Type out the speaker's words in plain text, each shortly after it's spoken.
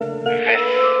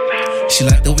She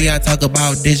like the way I talk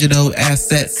about digital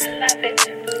assets.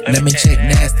 Let me check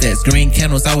NASDAQ. Green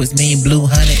candles always mean blue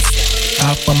honey.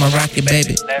 Off on my rocket,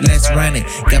 baby. Let's run it.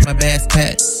 Got my bass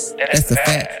packed. That's a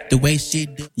fact. The way she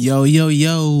do. Yo.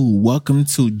 Welcome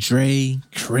to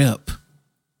Drecrypt.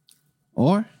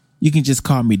 Or you can just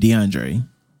call me DeAndre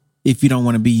if you don't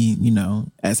want to be,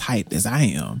 as hyped as I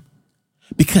am.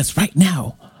 Because right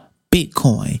now,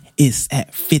 Bitcoin is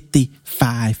at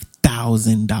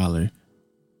 $55,000.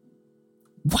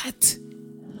 What?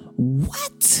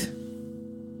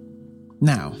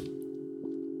 Now,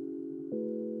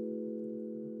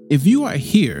 if you are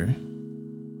here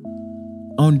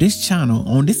on this channel,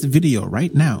 on this video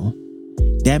right now,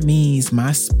 that means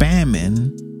my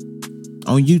spamming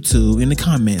on YouTube in the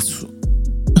comments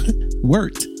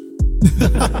worked.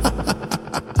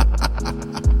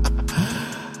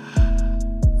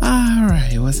 All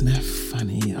right, wasn't that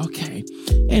funny? Okay.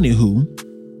 Anywho,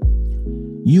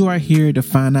 you are here to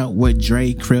find out what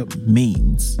Drecrypt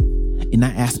means. And I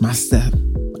ask myself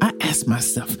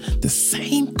the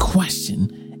same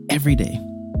question every day.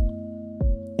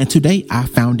 And today I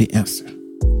found the answer.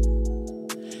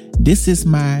 This is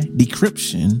my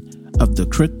decryption of the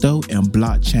crypto and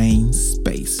blockchain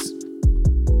space,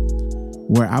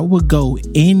 where I will go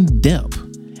in depth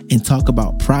and talk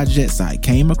about projects I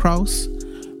came across,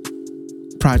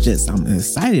 projects I'm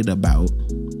excited about,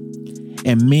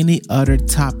 and many other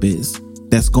topics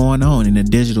that's going on in the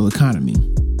digital economy.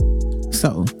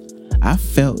 So I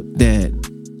felt that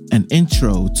an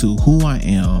intro to who I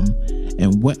am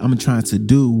and what I'm trying to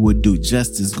do would do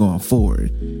justice going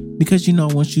forward. Because,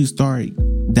 once you start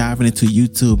diving into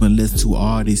YouTube and listen to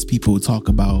all these people talk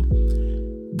about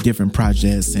different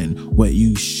projects and what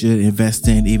you should invest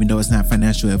in, even though it's not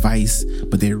financial advice,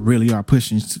 but they really are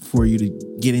pushing for you to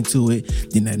get into it.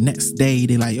 Then the next day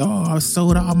they're like, oh, I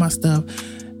sold all my stuff.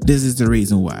 This is the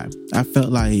reason why. I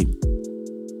felt like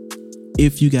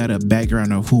if you got a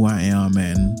background of who I am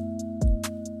and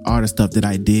all the stuff that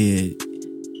I did,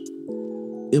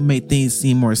 it made things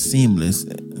seem more seamless.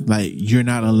 Like you're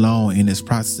not alone in this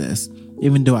process.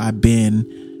 Even though I've been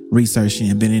researching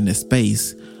and been in the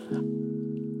space,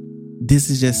 this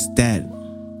is just that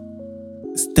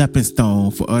stepping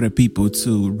stone for other people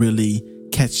to really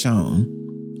catch on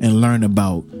and learn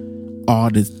about all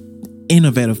this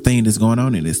innovative thing that's going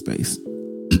on in this space.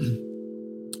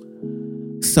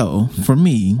 So for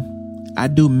me, I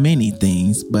do many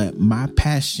things, but my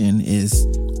passion is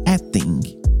acting,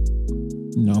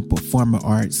 performing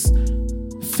arts,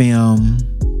 film,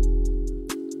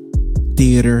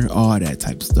 theater, all that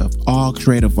type of stuff, all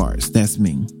creative arts. That's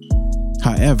me.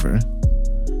 However,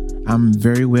 I'm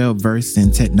very well versed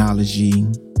in technology,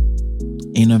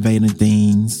 innovating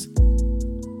things,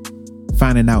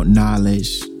 finding out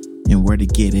knowledge and where to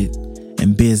get it,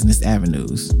 and business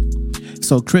avenues.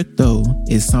 So crypto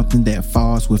is something that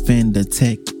falls within the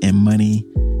tech and money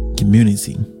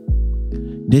community.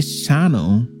 This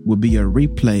channel will be a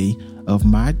replay of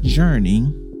my journey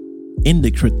in the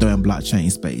crypto and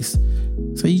blockchain space.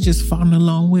 So you just following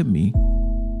along with me.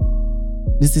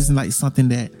 This isn't like something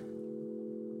that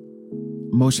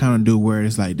most channels do where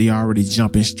it's like they already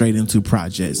jumping straight into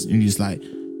projects. And you're just like,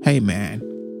 hey man,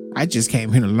 I just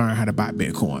came here to learn how to buy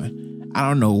Bitcoin. I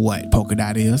don't know what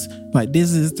Polkadot is. Like,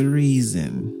 this is the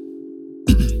reason.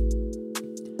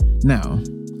 Now,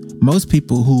 most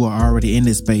people who are already in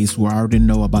this space will already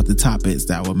know about the topics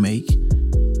that I will make.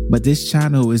 But this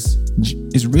channel is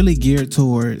really geared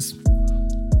towards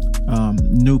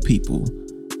new people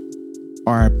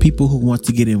or people who want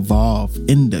to get involved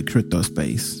in the crypto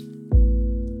space.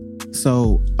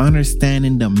 So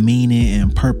understanding the meaning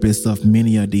and purpose of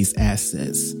many of these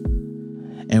assets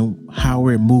and how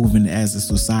we're moving as a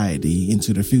society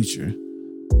into the future.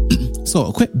 So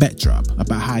a quick backdrop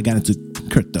about how I got into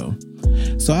crypto.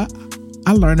 So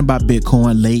I learned about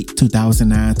Bitcoin late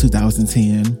 2009,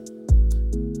 2010.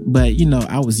 But,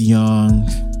 I was young,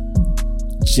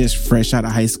 just fresh out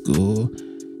of high school.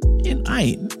 And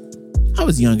I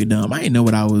was young and dumb. I didn't know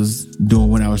what I was doing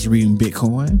when I was reading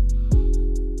Bitcoin.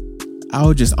 I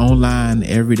was just online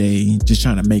every day, just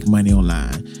trying to make money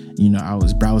online. I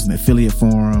was browsing affiliate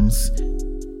forums,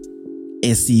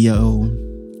 SEO,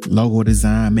 logo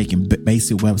design, making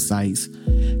basic websites,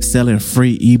 selling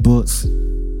free ebooks.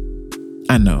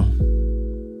 I know,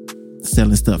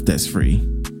 selling stuff that's free.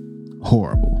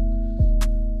 Horrible.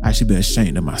 I should be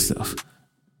ashamed of myself.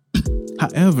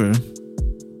 However,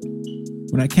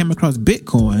 when I came across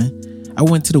Bitcoin, I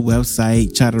went to the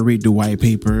website, tried to read the white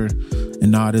paper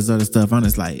and all this other stuff. I'm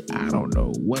just like, I don't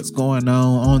know what's going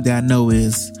on. Only thing I know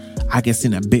is I can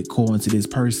send a Bitcoin to this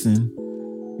person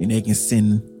and they can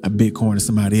send a Bitcoin to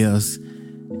somebody else.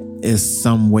 it's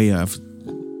some way of,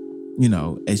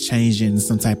 exchanging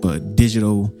some type of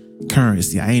digital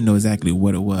currency. I didn't know exactly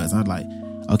what it was. I'm like,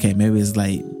 okay, maybe it's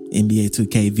like NBA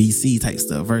 2K VC type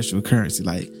stuff, virtual currency.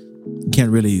 Like, you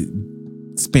can't really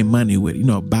spend money with it,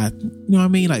 buy,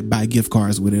 like buy gift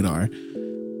cards with it or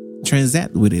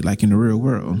transact with it like in the real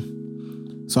world.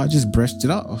 So I just brushed it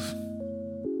off.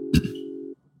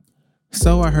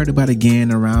 So I heard about it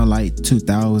again around like late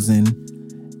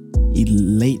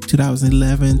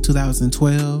 2011,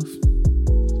 2012.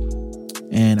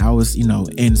 And I was,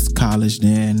 in college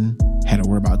then, had to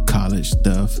worry about college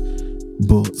stuff,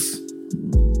 books,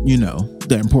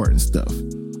 the important stuff.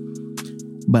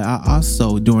 But I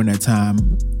also, during that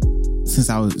time, since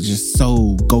I was just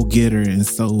so go-getter and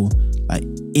so like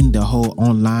in the whole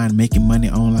online, making money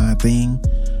online thing,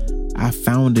 I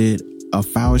founded a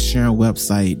file sharing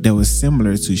website that was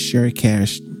similar to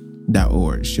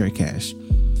sharecash.org, Sharecash.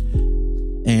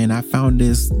 And I found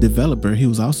this developer. He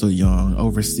was also young,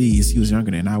 overseas. He was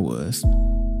younger than I was.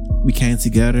 We came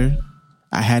together.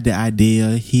 I had the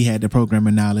idea. He had the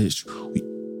programming knowledge. We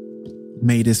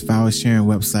made this file sharing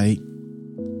website.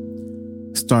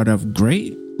 Started off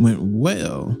great, went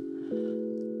well.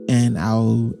 And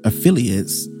our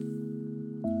affiliates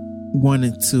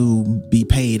wanted to be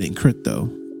paid in crypto,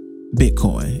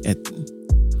 Bitcoin.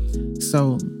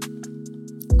 So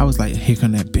I was like, here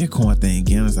come that Bitcoin thing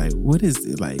again. I was like, what is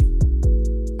it? Like,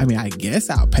 I mean, I guess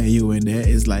I'll pay you in there.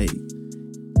 It's like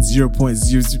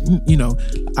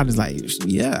 0.0, I was like,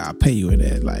 yeah, I'll pay you in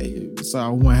that. Like,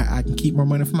 so I can keep more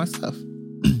money for myself.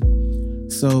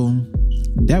 So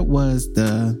that was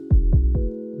the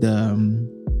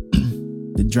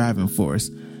driving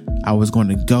force. I was going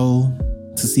to go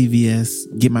to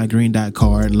CVS, get my green dot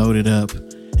card, load it up,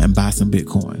 and buy some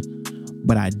Bitcoin.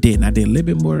 But I didn't. I did a little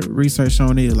bit more research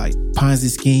on it, like Ponzi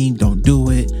scheme, don't do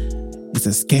it. It's a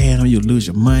scam, you'll lose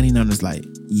your money. And I'm just like,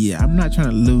 yeah, I'm not trying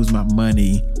to lose my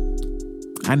money.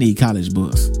 I need college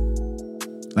books.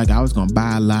 Like, I was going to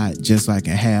buy a lot just so I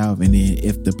can have, and then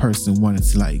if the person wanted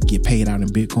to like get paid out in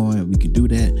Bitcoin, we could do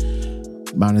that.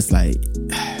 But it's like,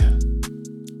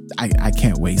 I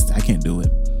can't waste it. I can't do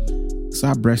it. So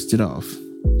I brushed it off.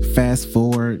 Fast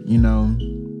forward,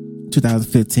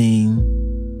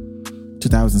 2015,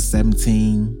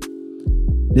 2017.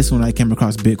 This one I came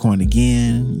across Bitcoin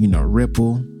again,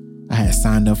 Ripple. I had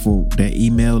signed up for that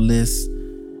email list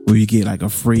where you get like a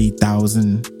free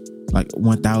 1,000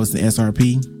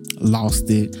 SRP.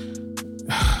 Lost it.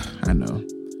 I know.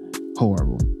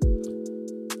 Horrible.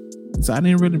 So I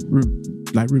didn't really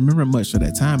remember much of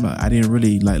that time. I didn't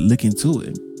really look into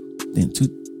it. Then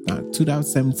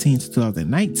 2017 to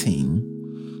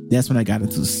 2019, that's when I got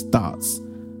into stocks.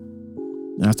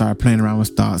 And I started playing around with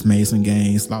stocks, made some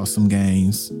gains, lost some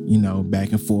gains,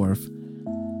 back and forth.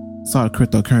 Saw the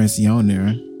cryptocurrency on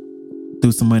there.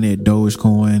 Threw some money at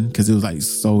Dogecoin because it was like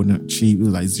so cheap. It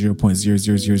was like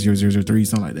 0.000003,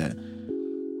 something like that.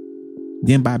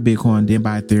 Then buy Bitcoin, then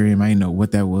buy Ethereum. I didn't know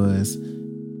what that was.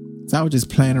 So I was just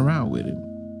playing around with it.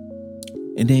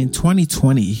 And then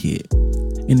 2020 hit.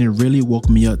 And it really woke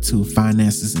me up to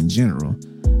finances in general.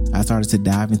 I started to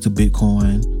dive into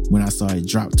Bitcoin when I saw it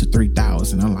drop to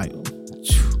 3,000. I'm like,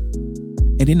 phew.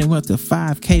 And then it went to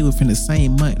 5K within the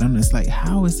same month. And I'm just like,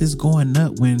 how is this going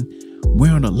up when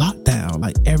we're on a lockdown?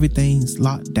 Like, everything's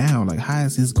locked down. Like, how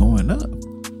is this going up?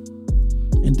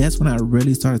 And that's when I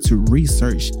really started to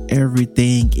research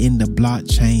everything in the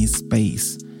blockchain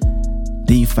space.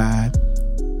 DeFi,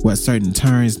 what certain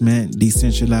terms meant,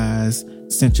 decentralized,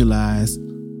 centralized,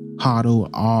 HODL,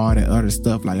 all that other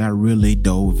stuff. Like, I really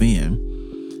dove in.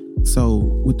 So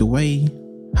with the way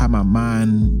how my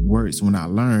mind works when I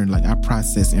learn, like, I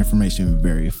process information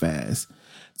very fast.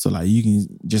 So like, you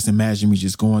can just imagine me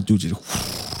just going through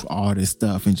just all this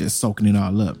stuff and just soaking it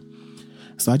all up.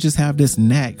 So I just have this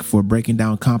knack for breaking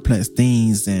down complex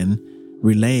things and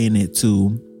relaying it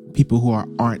to people who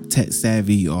aren't tech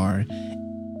savvy or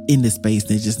in this space.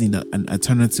 They just need an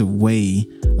alternative way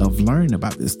of learning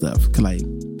about this stuff. Cause like,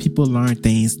 people learn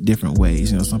things different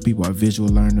ways. Some people are visual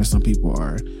learners. Some people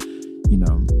are,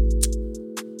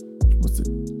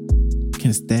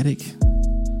 kinesthetic.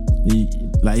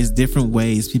 Like, it's different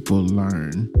ways people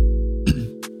learn.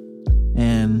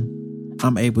 And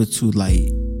I'm able to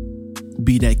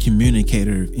be that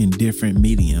communicator in different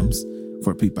mediums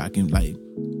for people. I can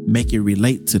make it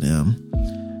relate to them.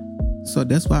 So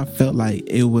that's why I felt like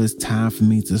it was time for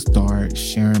me to start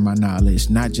sharing my knowledge,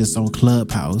 not just on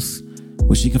Clubhouse,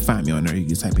 which you can find me on there. You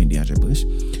can type in DeAndre Bush.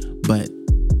 But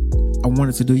I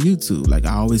wanted to do YouTube. Like,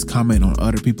 I always comment on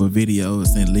other people's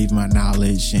videos and leave my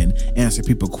knowledge and answer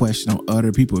people's questions on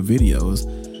other people's videos.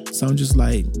 So I'm just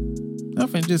like, I'm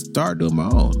finna just start doing my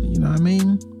own. You know what I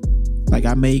mean? Like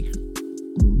I make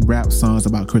rap songs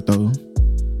about crypto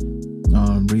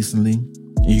recently,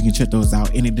 and you can check those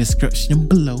out in the description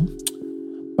below.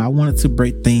 But I wanted to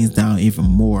break things down even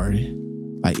more,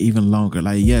 like even longer.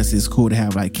 Like, yes, it's cool to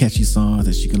have like catchy songs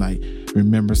that you can like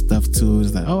remember stuff to.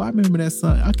 It's like, oh, I remember that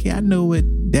song. Okay, I know what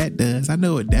that does. I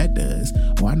know what that does.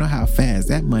 Oh, I know how fast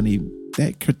that money,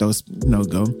 that crypto's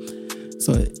go.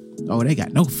 So, oh, they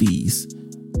got no fees.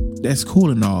 That's cool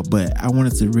and all, but I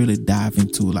wanted to really dive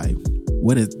into like,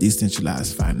 what is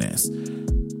decentralized finance?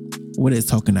 What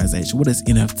is tokenization? What is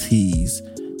NFTs?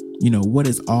 What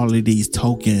is all of these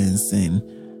tokens and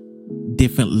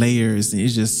different layers? And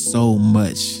it's just so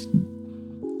much.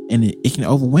 And it can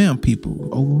overwhelm people.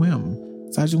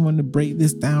 So I just wanted to break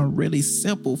this down really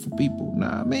simple for people. Know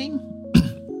what I mean?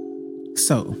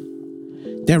 So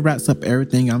that wraps up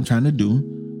everything I'm trying to do.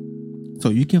 So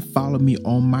you can follow me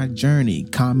on my journey.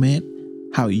 Comment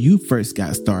how you first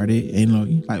got started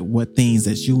and like what things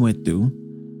that you went through.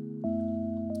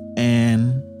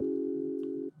 And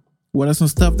what are some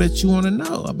stuff that you want to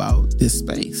know about this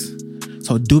space?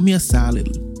 So do me a solid.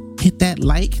 Hit that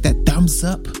like, that thumbs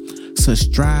up,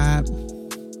 subscribe.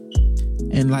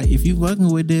 And like, if you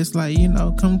working with this, like,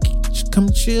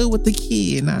 come chill with the kid,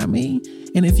 you know what I mean?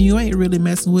 And if you ain't really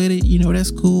messing with it,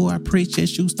 that's cool. I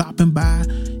appreciate you stopping by,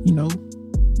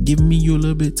 giving me a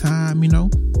little bit of time,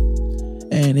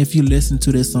 And if you listen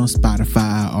to this on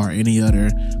Spotify or any other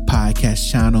podcast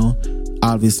channel,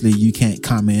 obviously you can't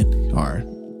comment or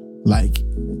like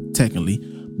technically,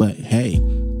 but hey,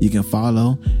 you can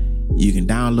follow, you can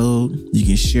download, you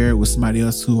can share it with somebody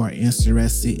else who are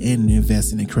interested in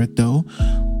investing in crypto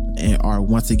and or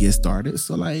want to get started.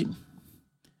 So like,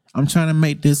 I'm trying to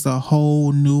make this a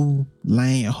whole new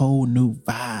lane, a whole new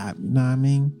vibe. You know what I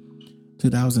mean?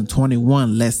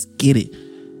 2021, let's get it.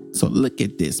 So look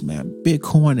at this, man.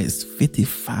 Bitcoin is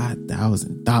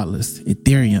 $55,000.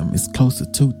 Ethereum is close to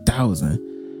 2,000.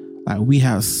 Like, we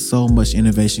have so much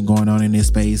innovation going on in this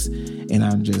space, and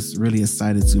I'm just really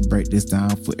excited to break this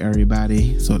down for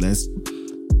everybody. So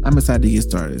I'm excited to get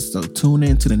started. So tune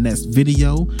in to the next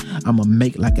video. I'm gonna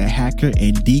make like a hacker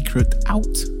and decrypt out.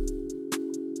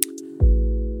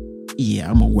 Yeah,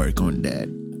 I'm gonna work on that.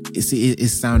 It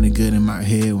sounded good in my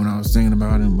head when I was thinking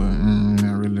about it, but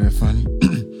not really that funny.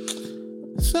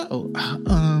 So,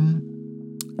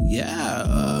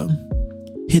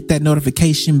 hit that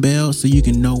notification bell so you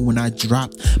can know when I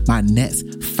drop my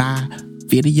next 5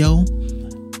 video.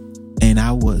 And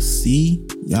I will see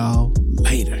y'all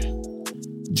later.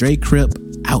 Drecrypt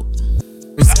out.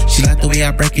 She like the way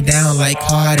I break it down like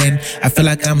Harden. I feel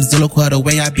like I'm Zillow, the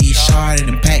way I be sharded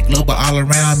and pack global all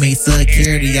around me.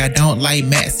 Security, I don't like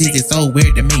maxis, it's so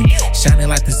weird to me. Shining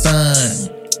like the sun.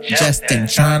 Justin,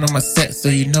 trying on my set so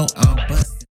I'm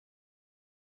busting.